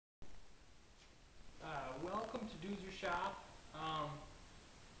Doozer shop.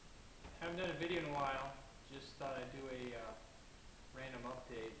 Haven't done a video in a while. Just thought I'd do a random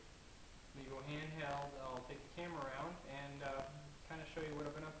update. Let me go handheld. I'll take the camera around and kind of show you what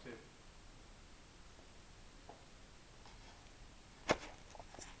I've been up to.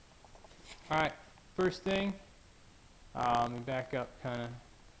 Alright, first thing, let me back up kind of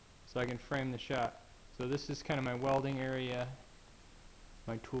so I can frame the shot. So this is kind of my welding area,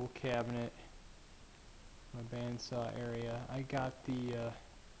 my tool cabinet, my bandsaw area. I got the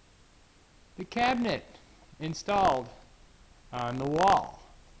cabinet installed on the wall.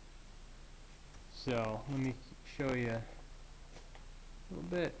 So let me show you a little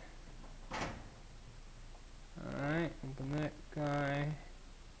bit. Alright, open that guy.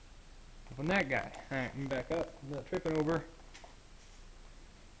 Open that guy. Alright, let me back up. I'm not tripping over.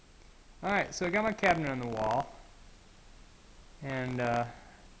 Alright, so I got my cabinet on the wall. And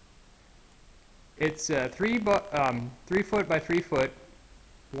it's 3 foot by 3 foot,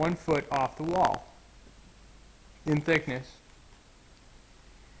 1 foot off the wall in thickness.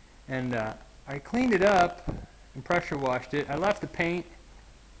 And I cleaned it up and pressure washed it. I left the paint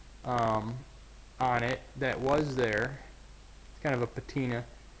on it that was there. It's kind of a patina.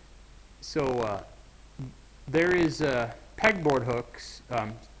 So there is pegboard hooks.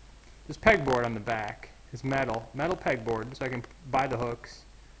 This pegboard on the back is metal pegboard, so I can buy the hooks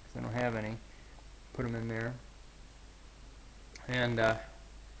because I don't have any. Put them in there, and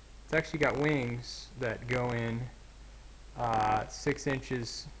it's actually got wings that go in 6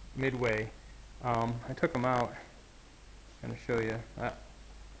 inches midway. I took them out. I'm going to show you.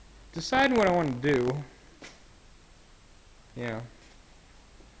 Deciding what I want to do. Yeah.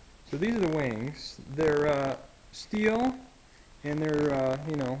 So these are the wings. They're steel, and they're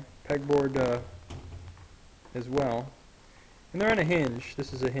you know, pegboard as well. And they're on a hinge.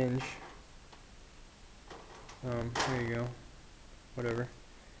 This is a hinge. There you go. Whatever.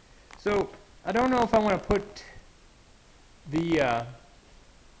 So I don't know if I want to put the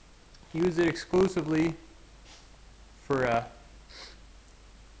use it exclusively for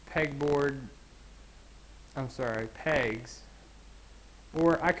pegboard. I'm sorry, pegs.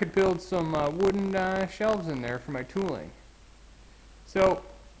 Or I could build some wooden shelves in there for my tooling. So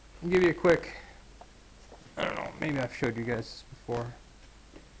I'll give you a quick. I don't know. Maybe I've showed you guys this before.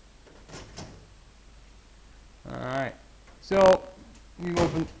 Alright, so you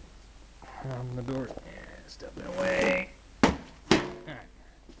open the door, step it away. Alright,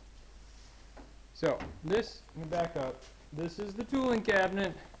 so this, let me back up, this is the tooling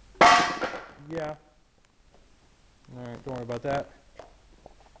cabinet. Yeah, alright, don't worry about that.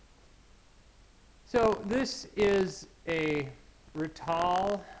 So this is a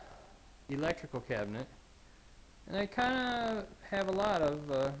Rittal electrical cabinet, and I kind of have a lot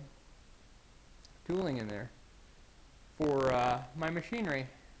of tooling in there for my machinery.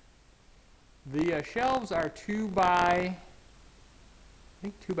 The shelves are 2 by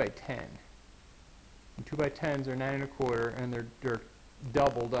 10. And 2 by 10s are 9 1/4, and they're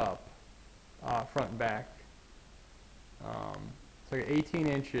doubled up front and back. It's like 18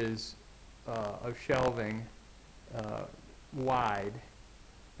 inches of shelving wide,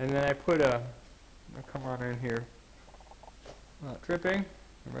 and then I put I'll come on in here. Without tripping.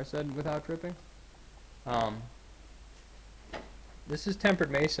 Remember I said without tripping? This is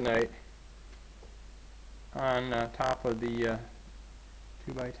tempered masonite on top of the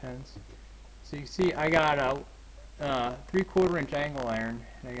 2 by 10s. So you see I got a 3/4 inch angle iron,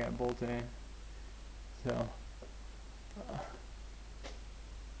 and I got it bolted in. So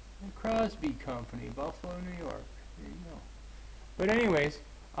Crosby Company, Buffalo, New York. There you go. But anyways,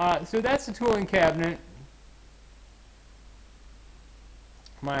 so that's the tooling cabinet.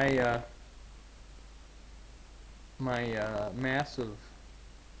 My massive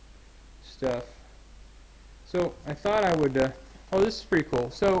stuff. So I thought I would. Oh, this is pretty cool.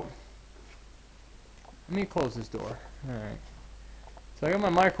 So let me close this door. All right. So I got my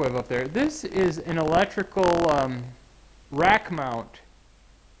microwave up there. This is an electrical rack mount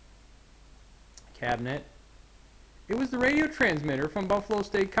cabinet. It was the radio transmitter from Buffalo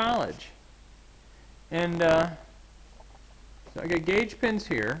State College, and so I got gauge pins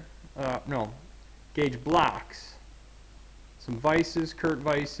here. No, gauge blocks. Some vices, Kurt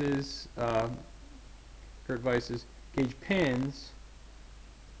vices, gauge pins,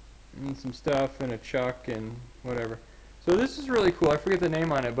 and some stuff, and a chuck, and whatever. So this is really cool. I forget the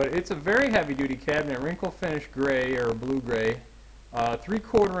name on it, but it's a very heavy-duty cabinet, wrinkle finish gray or blue-gray.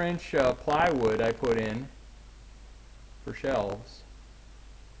 3/4 inch plywood I put in for shelves,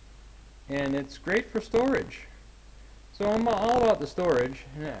 and it's great for storage. So I'm all about the storage.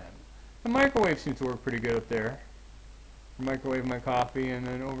 Yeah. The microwave seems to work pretty good up there. microwave my coffee, and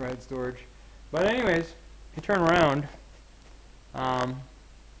then overhead storage. But anyways, you turn around.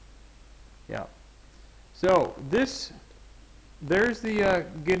 Yeah. So there's the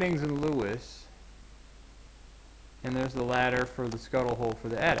Giddings and Lewis, and there's the ladder for the scuttle hole for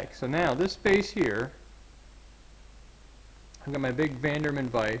the attic. So now this space here, I've got my big Vanderman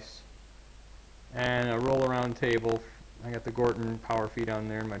vise and a roll around table. I got the Gorton power feed on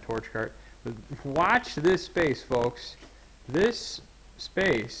there and my torch cart. But watch this space, folks. This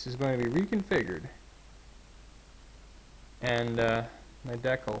space is going to be reconfigured, and my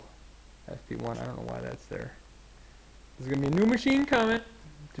decal SP1, I don't know why that's there. There's going to be a new machine coming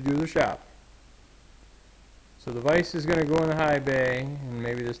to do the shop. So the vise is going to go in the high bay, and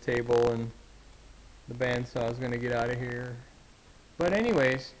maybe this table and the bandsaw is going to get out of here. But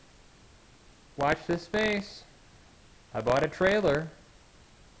anyways, watch this space. I bought a trailer,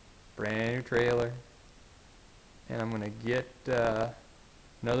 brand new trailer, and I'm going to get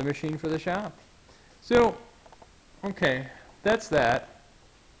another machine for the shop. So, okay, that's that.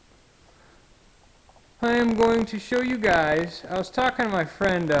 I am going to show you guys, I was talking to my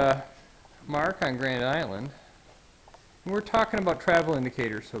friend Mark on Grand Island, and we're talking about travel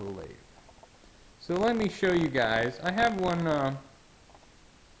indicators for the lathe. So let me show you guys. I have one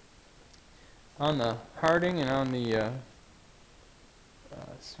on the Harding and on the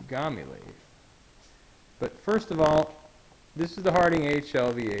Tsugami lathe. But first of all, this is the Harding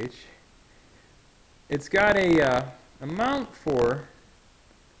HLVH. It's got a mount for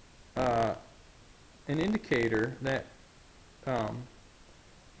an indicator that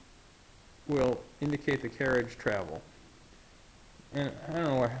will indicate the carriage travel. And I don't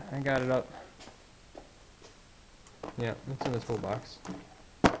know where I got it up. Yeah, it's in this little box.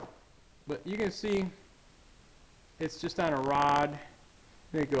 But you can see it's just on a rod,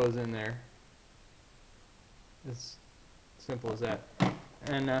 and it goes in there. It's simple as that.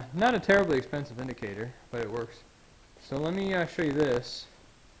 And not a terribly expensive indicator, but it works. So let me show you this.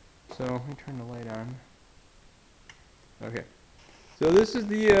 So let me turn the light on. Okay. So this is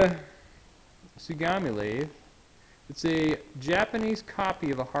the Tsugami lathe. It's a Japanese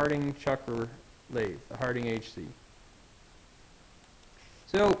copy of a Harding chucker lathe, the Harding HC.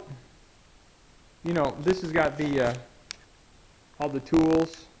 So, you know, this has got the all the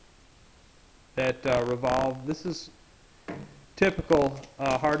tools that revolve. This is typical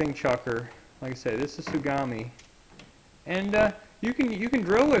Harding chucker. Like I say, this is Tsugami, and you can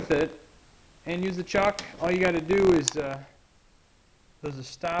drill with it and use the chuck. All you got to do is there's a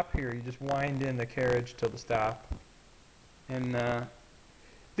stop here. You just wind in the carriage till the stop. And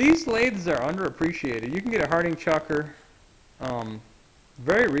these lathes are underappreciated. You can get a Harding chucker,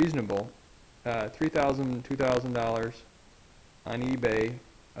 very reasonable, $3,000, $2,000 on eBay,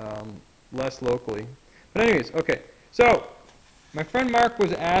 less locally. But anyways, okay. So my friend Mark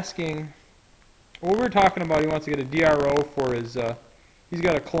was asking. What we were talking about, he wants to get a DRO for his, he's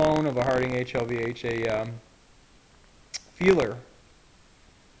got a clone of a Harding HLVH, a feeler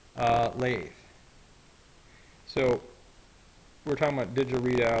lathe. So we're talking about digital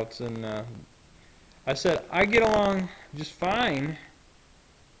readouts, and I said I get along just fine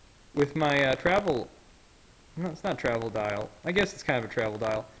with my travel, no, it's not travel dial. I guess it's kind of a travel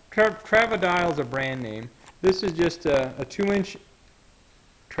dial. Travel dial is a brand name. This is just a 2-inch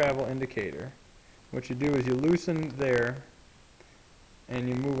travel indicator. What you do is you loosen there, and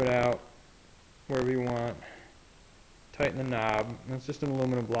you move it out wherever you want. Tighten the knob. And it's just an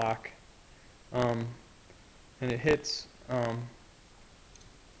aluminum block, and it hits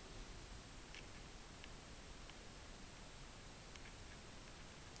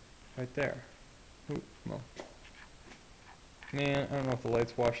right there. Ooh, well. Man, I don't know if the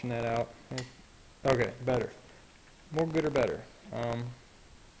light's washing that out. Okay, better. More good or better.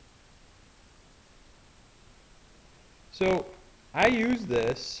 So I use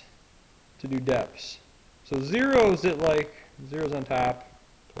this to do depths. So zeros at like, zeros on top,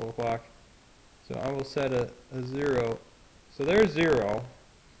 12 o'clock. So I will set a 0. So there's 0.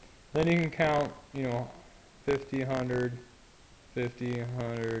 Then you can count, you know, 50, 100, 50,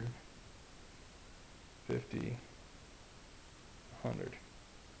 100, 50, 100.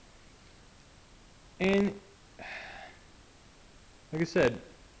 And like I said,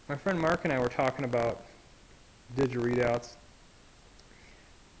 my friend Mark and I were talking about digital readouts.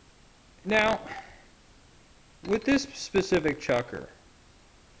 Now, with this specific chucker,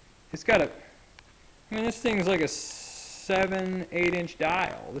 it's got a, I mean, this thing is like a 7, 8-inch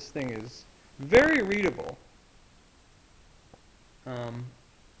dial. This thing is very readable.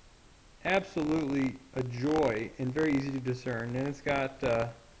 Absolutely a joy and very easy to discern. And it's got a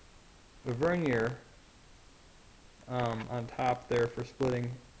vernier on top there for splitting,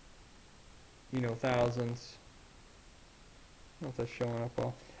 you know, thousandths. I don't know if that's showing up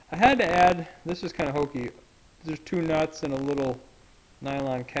well. I had to add, this is kind of hokey, there's 2 nuts and a little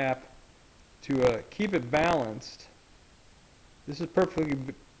nylon cap to keep it balanced. This is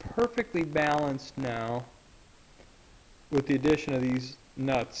perfectly balanced now with the addition of these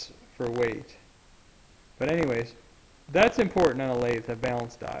nuts for weight. But anyways, that's important on a lathe, to have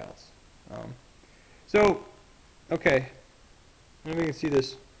balanced dials. So, okay, now we can see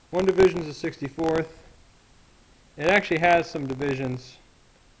this. 1 division is a 64th. It actually has some divisions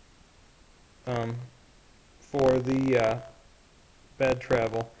for the bed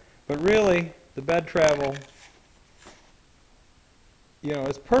travel. But really, the bed travel, you know,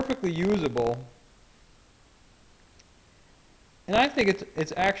 is perfectly usable. And I think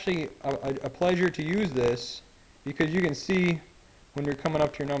it's actually a pleasure to use this, because you can see when you're coming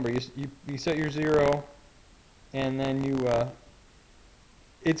up to your number, you set your 0, and then you,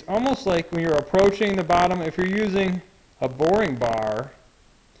 it's almost like when you're approaching the bottom, if you're using a boring bar,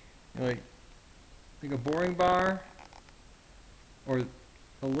 like a boring bar, or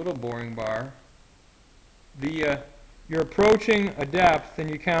a little boring bar, you're approaching a depth, and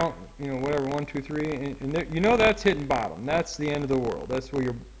you count, you know, whatever, 1, 2, 3, and you know that's hitting bottom. That's the end of the world. That's where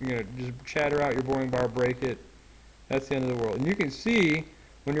you're going to just chatter out your boring bar, break it. That's the end of the world. And you can see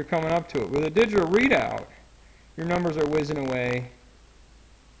when you're coming up to it. With a digital readout, your numbers are whizzing away,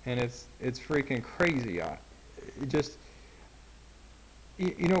 and it's freaking crazy. It just,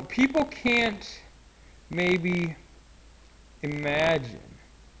 you know, people can't maybe imagine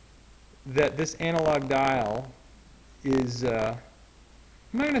that this analog dial is, I'm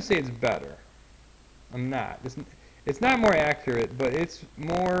not going to say it's better. I'm not. It's not more accurate, but it's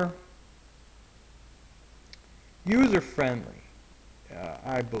more user-friendly,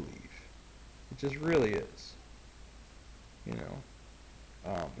 I believe. It just really is, you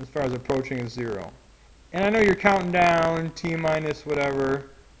know, as far as approaching a 0. And I know you're counting down, T minus whatever,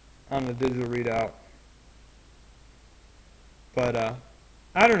 on the digital readout. But,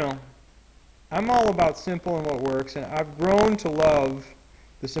 I don't know. I'm all about simple and what works, and I've grown to love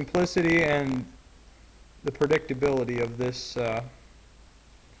the simplicity and the predictability of this,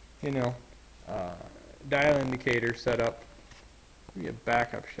 you know, dial indicator setup. Give me a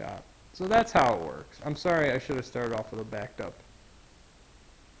backup shot. So that's how it works. I'm sorry, I should have started off with a backed up,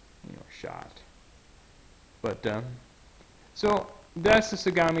 you know, shot. But so that's the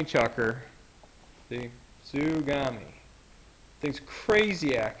Tsugami chucker. The Tsugami. Thing's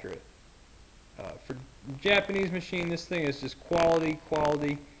crazy accurate. For Japanese machine, this thing is just quality.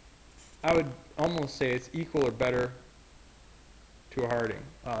 I would almost say it's equal or better to a Harding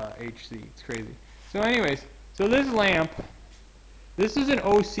HC. It's crazy. So anyways, so this lamp, this is an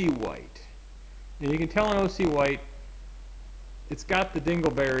OC white. And you can tell an OC white, it's got the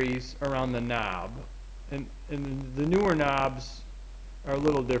dingleberries around the knob. And the newer knobs are a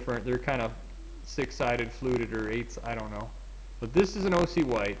little different. They're kind of 6-sided fluted or 8, I don't know. But this is an OC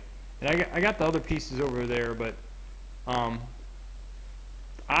white. And I got the other pieces over there, but so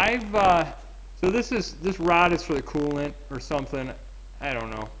this rod is for the coolant or something. I don't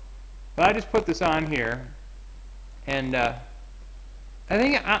know. But I just put this on here, and I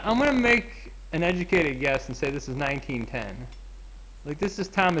think I'm going to make an educated guess and say this is 1910. Like, this is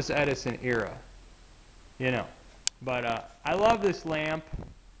Thomas Edison era, you know. But I love this lamp,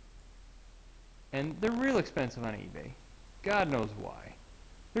 and they're real expensive on eBay. God knows why.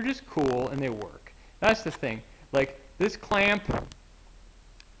 They're just cool, and they work. That's the thing. Like, this clamp, I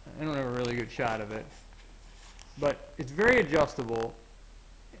don't have a really good shot of it, but it's very adjustable,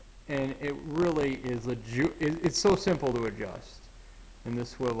 and it really is it's so simple to adjust. And this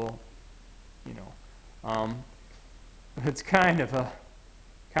swivel, you know, it's kind of a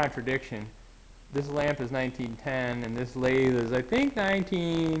contradiction. This lamp is 1910, and this lathe is, I think,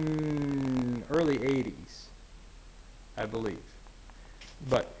 early 80s, I believe.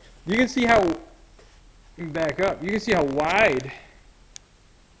 But you can see how, back up, you can see how wide,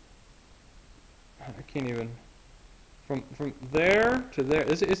 I can't even, from there to there,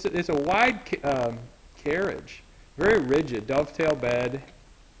 it's a wide carriage, very rigid, dovetail bed,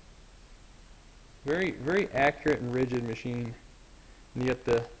 very accurate and rigid machine, and yet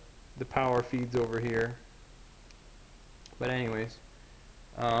the power feeds over here. But anyways,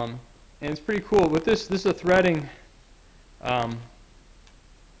 and it's pretty cool. With this is a threading,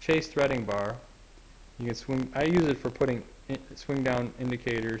 chase threading bar. You can swing. I use it for putting swing down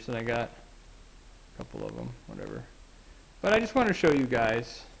indicators, and I got a couple of them, whatever. But I just want to show you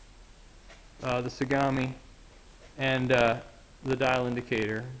guys the Tsugami and the dial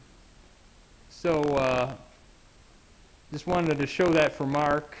indicator. So just wanted to show that for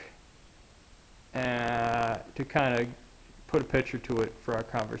Mark, to kind of put a picture to it for our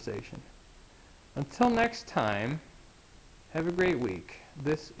conversation. Until next time, have a great week.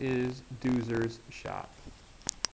 This is Doozer's Shop.